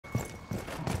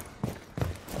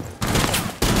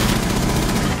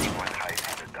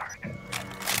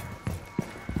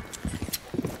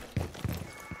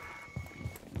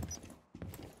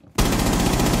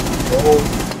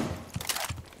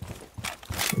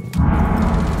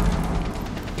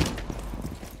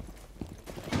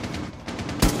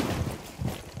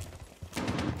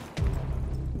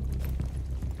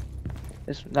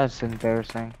That's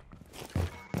embarrassing.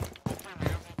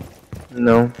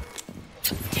 No.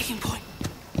 Taking point.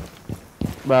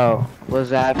 Bro, what's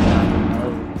that?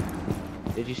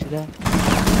 Did you see that?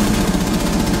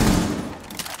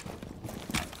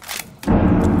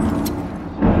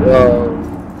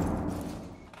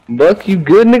 Buck, you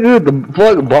good, nigga? The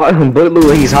fuck, Buck look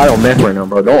like he's high on meth right now,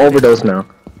 bro. Don't overdose now.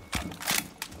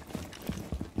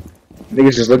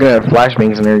 Niggas just looking at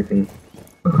flashbangs and everything.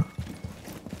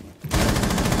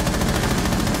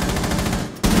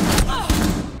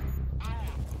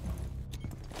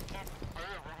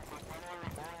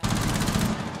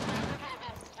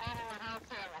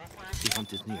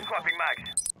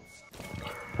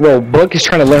 Bro, Buck is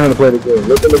trying to learn how to play the game.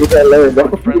 Look at that learn, bro.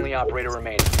 Friendly operator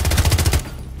remaining.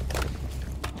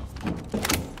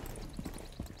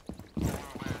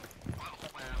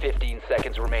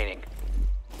 Seconds remaining.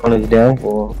 On his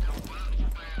downfall.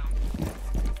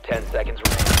 10 seconds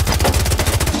remaining.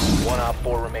 1 op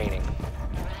 4 remaining.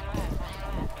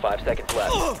 5 seconds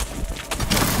left.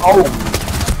 Oh!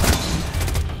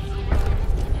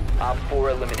 Op 4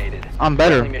 eliminated. I'm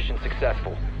better. Friendly mission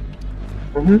successful.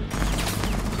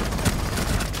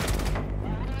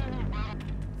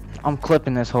 I'm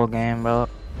clipping this whole game, bro.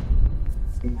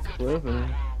 Clipping.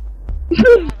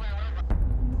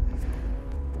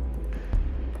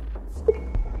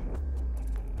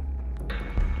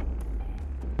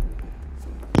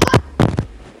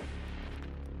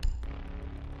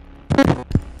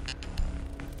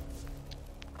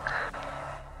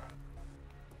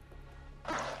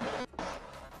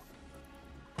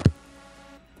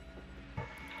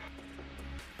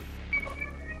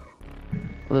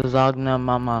 Lasagna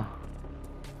mama.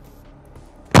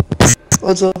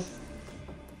 What's up?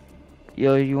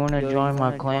 Yo, you wanna join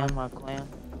my clan?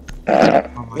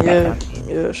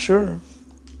 Yeah, sure.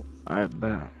 Alright,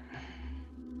 bet.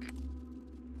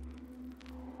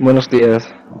 Buenos días.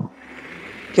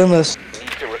 ¿Qué onda?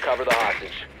 Need to recover the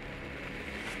hostage.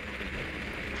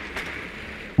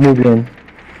 Muy bien.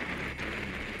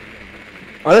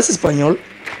 ¿Hablas español?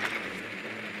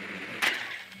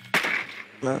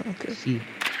 No, ok. Sí.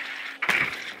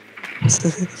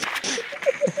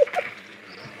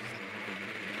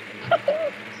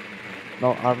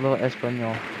 No hablo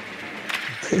español.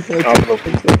 Okay.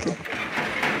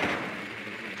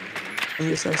 I'm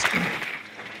just asking.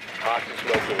 Hostage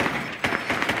located.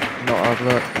 No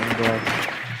hablo inglés.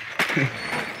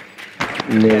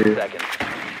 10 seconds.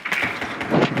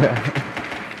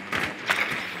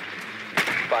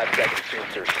 5 seconds to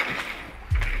insertion.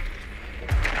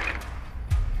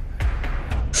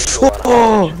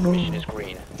 Oh, no. Mission is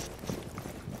green.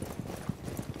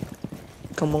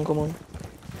 Come on.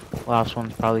 Last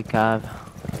one's probably Cav.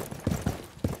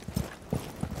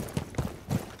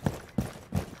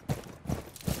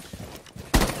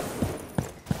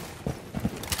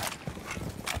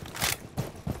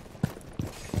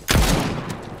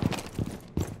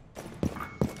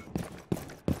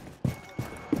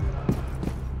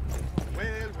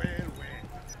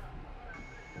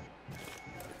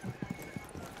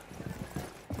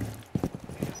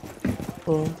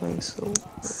 I don't think so.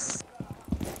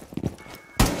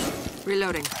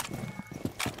 Reloading.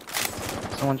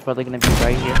 Someone's probably gonna be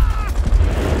right here.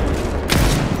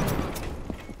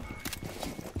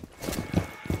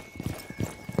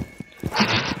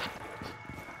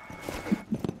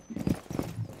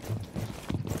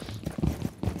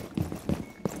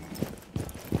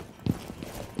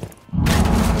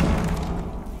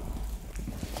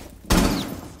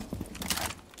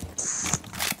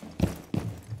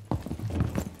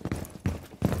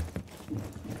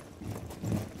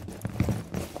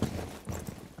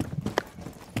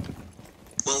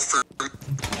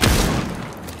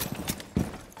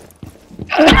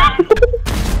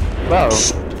 Bro.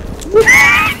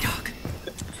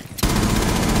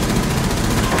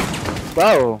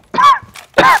 Bro.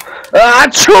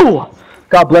 Achoo!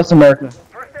 God bless America.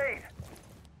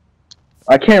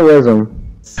 I can't raise him.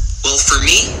 Well, for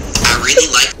me, I really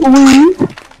like. Leave.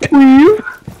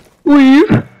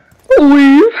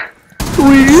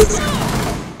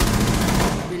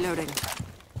 Reloading.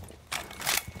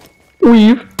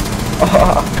 Leave.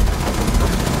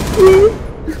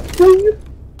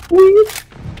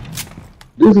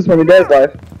 This is from your dad's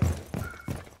life.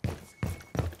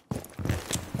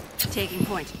 Taking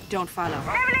point. Don't follow.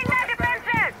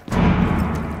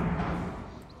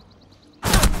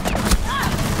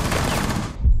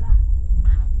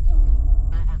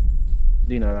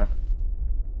 Do you know that?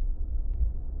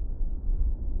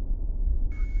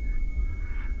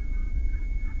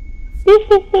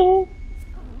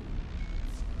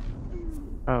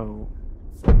 Oh.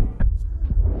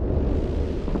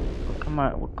 Come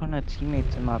What kind of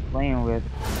teammates am I playing with?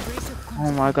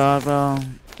 Oh my god, bro.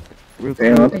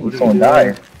 Damn, I think he's gonna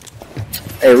die.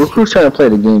 Hey, Recruit's trying to play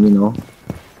the game, you know.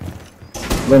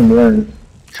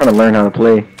 Trying to learn how to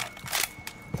play.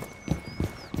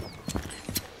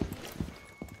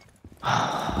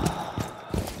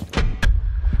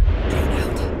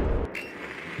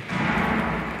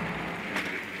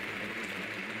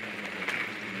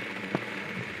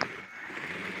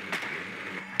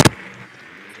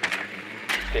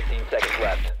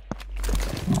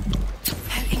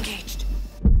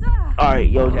 Alright,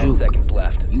 yo, 10 Duke. seconds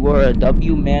left. You are a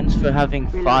W mans for having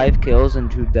 5 kills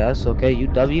and 2 deaths, okay? You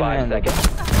W 5 man. seconds.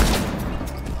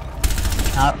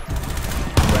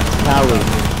 Coward.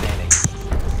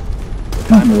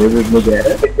 Where's this nigga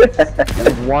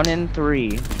at? 1 in 3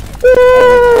 in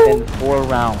 4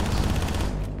 rounds.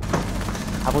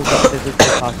 How was that physically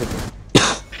possible?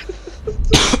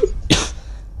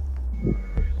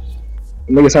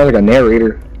 Nigga sounds like a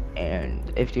narrator. And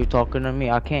if you're talking to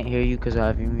me, I can't hear you because I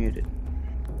have you muted.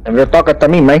 If you're talking to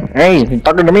me, man. Hey, you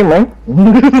talking to me, man.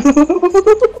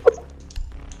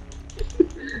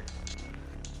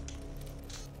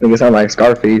 Nigga sound like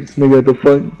Scarface. Nigga, what the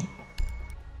fuck?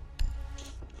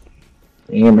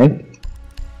 Yeah, man.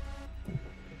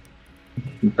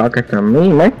 You talking to me,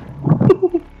 man?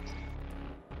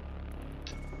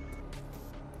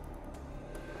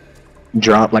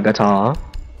 Drop like a tall.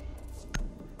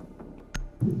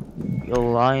 Yo,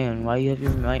 Lion, why you have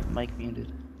your mic muted?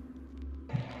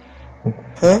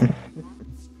 Huh?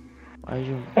 Why is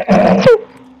your...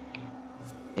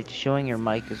 It's showing your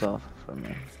mic is off for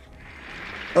me.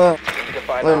 You need to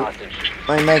find the hostage.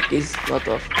 My mic is not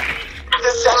off.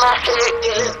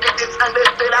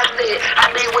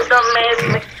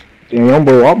 Damn,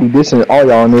 bro, I'll be dissing all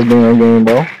y'all in this damn game,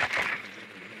 bro.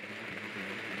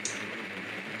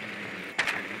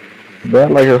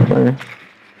 Bad like your friend.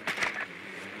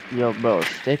 Yo, bro,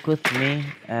 stick with me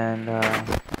and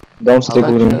Don't stick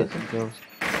I'll with let you him. get some kills.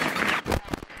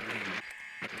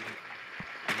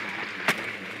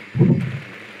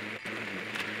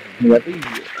 Yeah, I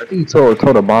think he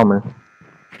told a bomber.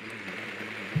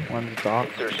 One's dog.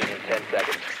 Insertion in 10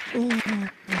 seconds.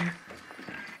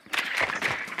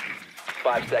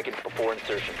 5 seconds before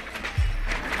insertion.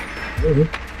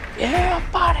 Yeah,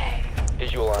 buddy.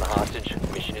 Visual on hostage.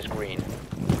 Mission is green.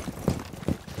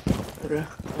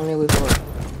 Only with one.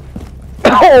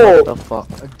 Oh! What the fuck?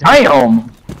 Damn!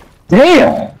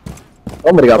 Damn!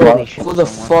 Somebody got Holy blocked. shit, Who the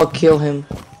someone. fuck kill him?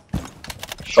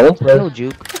 Don't Kill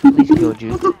Juke. Please kill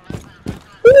Juke.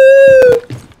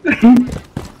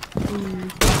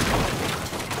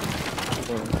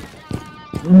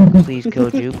 Please kill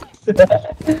Juke.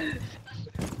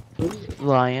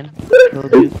 Lion. Kill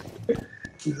Juke.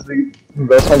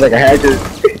 That sounds like a hacker.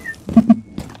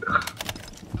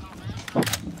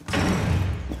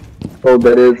 Oh,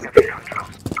 that is.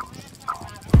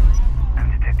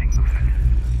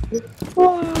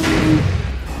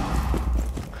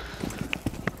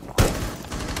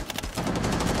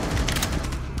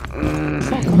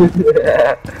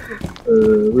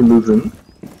 We're losing.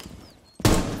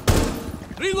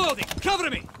 Reloading! Cover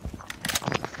me!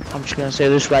 I'm just gonna say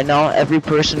this right now. Every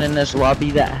person in this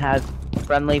lobby that has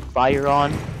friendly fire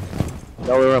on,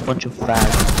 y'all are a bunch of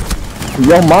fags.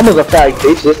 Yo, mama's a fag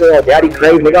bitch. This is like daddy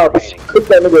crave, nigga. I'll cook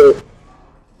that nigga.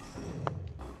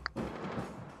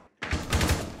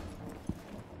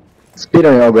 Spit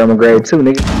on your grandma grave too,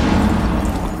 nigga.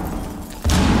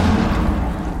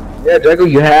 Yeah, Draco,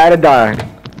 you had to die.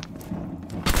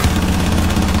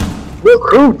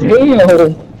 Recruit,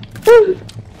 damn.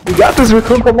 You got this,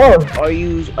 recruit. Come on. Are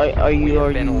you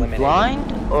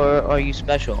blind or are you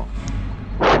special?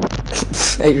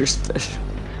 Hey, you're special.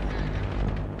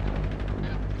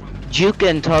 Juke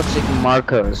and Toxic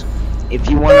Marcos. If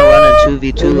you want to run a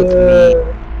 2v2 with me,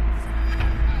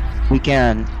 we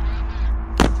can.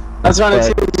 Let's run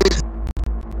it.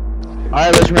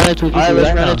 Alright, let's run a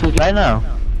 2v2 right now.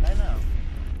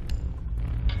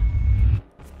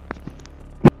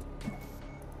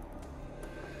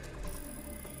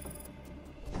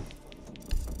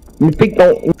 You think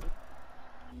don't.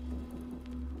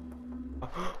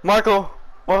 Marco!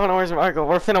 Where's Marco?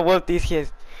 We're finna whoop these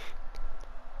kids.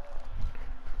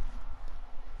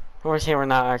 We're here, we're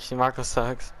not actually. Marco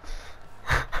sucks.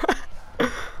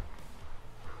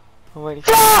 Oh, wait.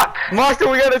 Fuck!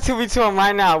 Marco, we got a 2v2 him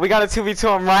right now. We got a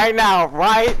 2v2 him right now,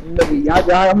 right?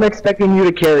 I'm expecting you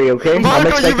to carry, okay?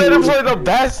 Marco, you better play the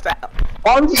best.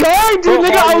 I'm trying to,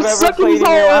 nigga. I was sucking so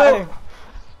hard.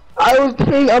 I've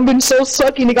been so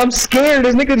sucky, nigga. I'm scared.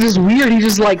 This nigga just weird. He's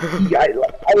just like, he's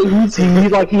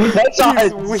like, he's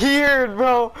He's weird,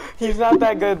 bro. He's not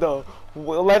that good though.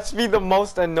 Well, let's be the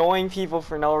most annoying people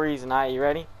for no reason. Alright, you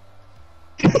ready?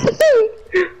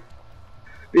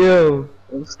 Yo,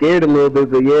 I'm scared a little bit,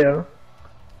 but yeah.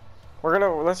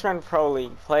 Let's run Pro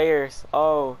League. Players.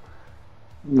 Oh.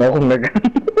 No, nigga.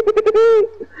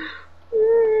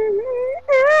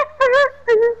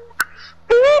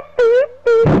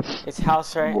 It's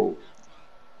house, right?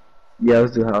 Yeah,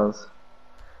 let's do house.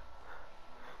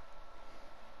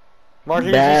 Mark,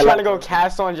 you're Bad just trying to luck. go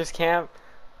castle and just camp?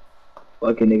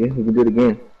 Okay, nigga, we can do it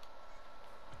again.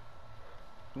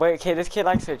 Wait, okay, this kid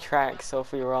likes to track, so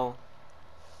if we roll.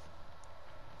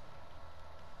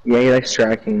 Yeah, he likes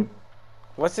tracking.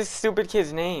 What's this stupid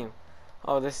kid's name?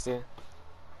 Oh, this dude.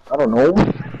 I don't know.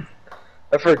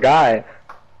 I forgot.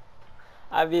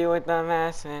 I be with the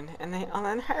mass man, and they all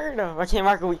unheard of. Okay,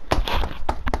 Marco,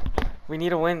 we need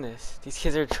to win this. These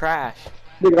kids are trash.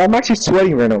 Nigga, I'm actually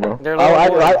sweating right now, bro. They're little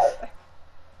boys.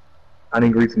 I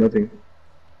didn't agree to nothing.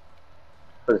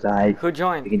 But it's alright. Who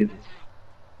joined? We can do this.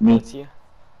 Me. It's you.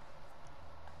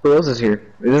 Who else is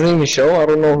here? It doesn't even show. I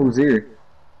don't know who's here.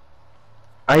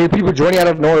 I hear people joining out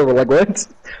of nowhere, but like, what?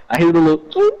 I hear the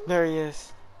little... There he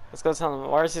is. Let's go tell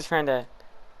him. Where's his friend at?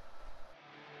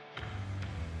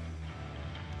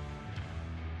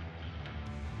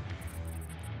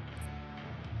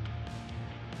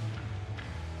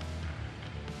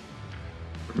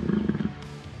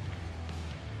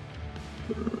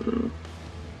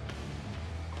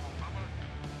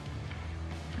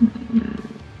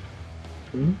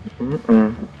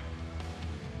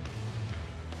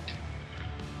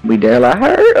 We dead like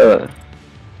her.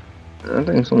 I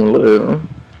think someone live.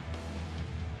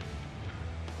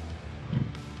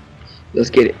 Let's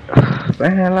get it.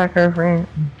 Bad like her friend.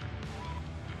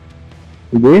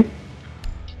 You did?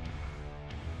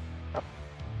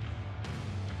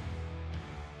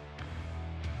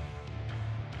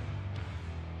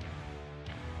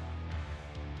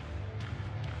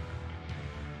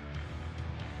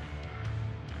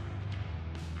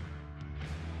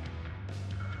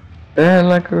 Bad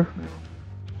like her.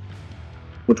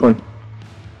 Which one?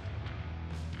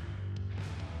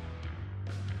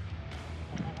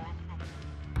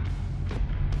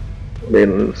 They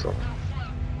lose some.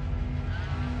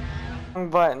 Wrong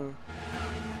button.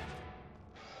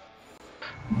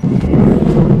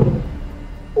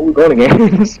 Oh, we going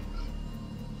against?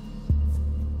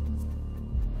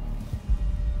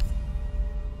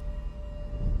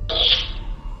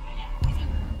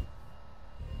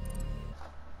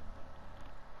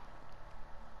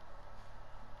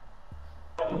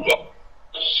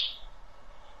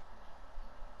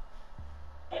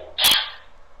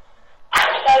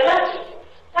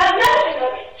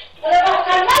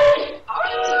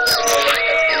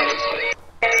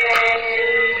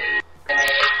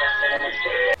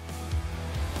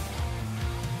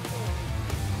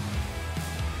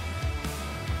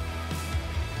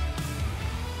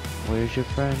 Where's your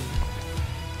friend?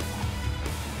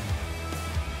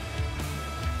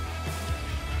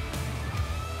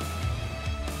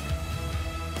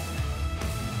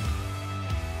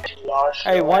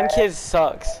 Hey, one kid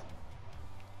sucks.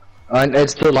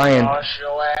 It's the lion.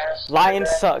 Lion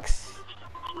sucks.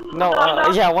 No,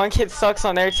 yeah, one kid sucks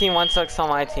on their team, one sucks on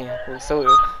my team. So,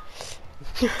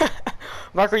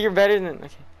 Marco, you're better than. Okay.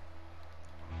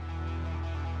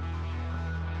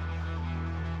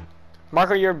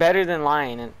 Marco, you're better than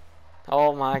Lion. And,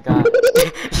 oh my God,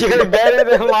 you're better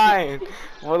than Lion.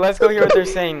 Well, let's go hear what they're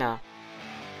saying now.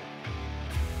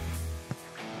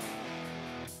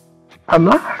 I'm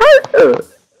not hurt.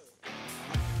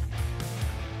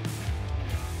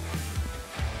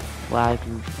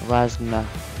 Last match.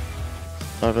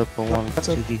 Start up a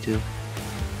 1-2v2.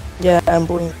 Yeah, I'm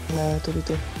putting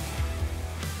 2v2.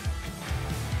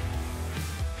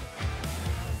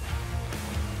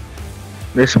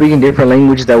 They're speaking different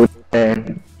languages that would.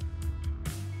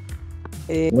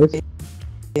 What?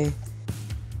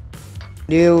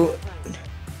 Do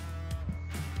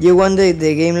you want the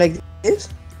game like this?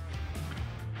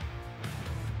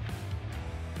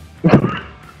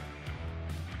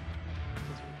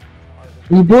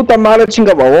 You puta madre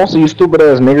chinga baboso, you stupid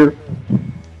ass nigger.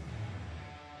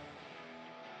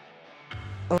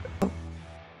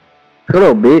 Shut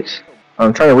up, bitch.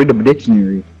 I'm trying to read the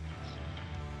dictionary.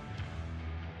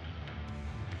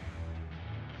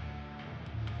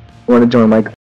 Want to join Mike?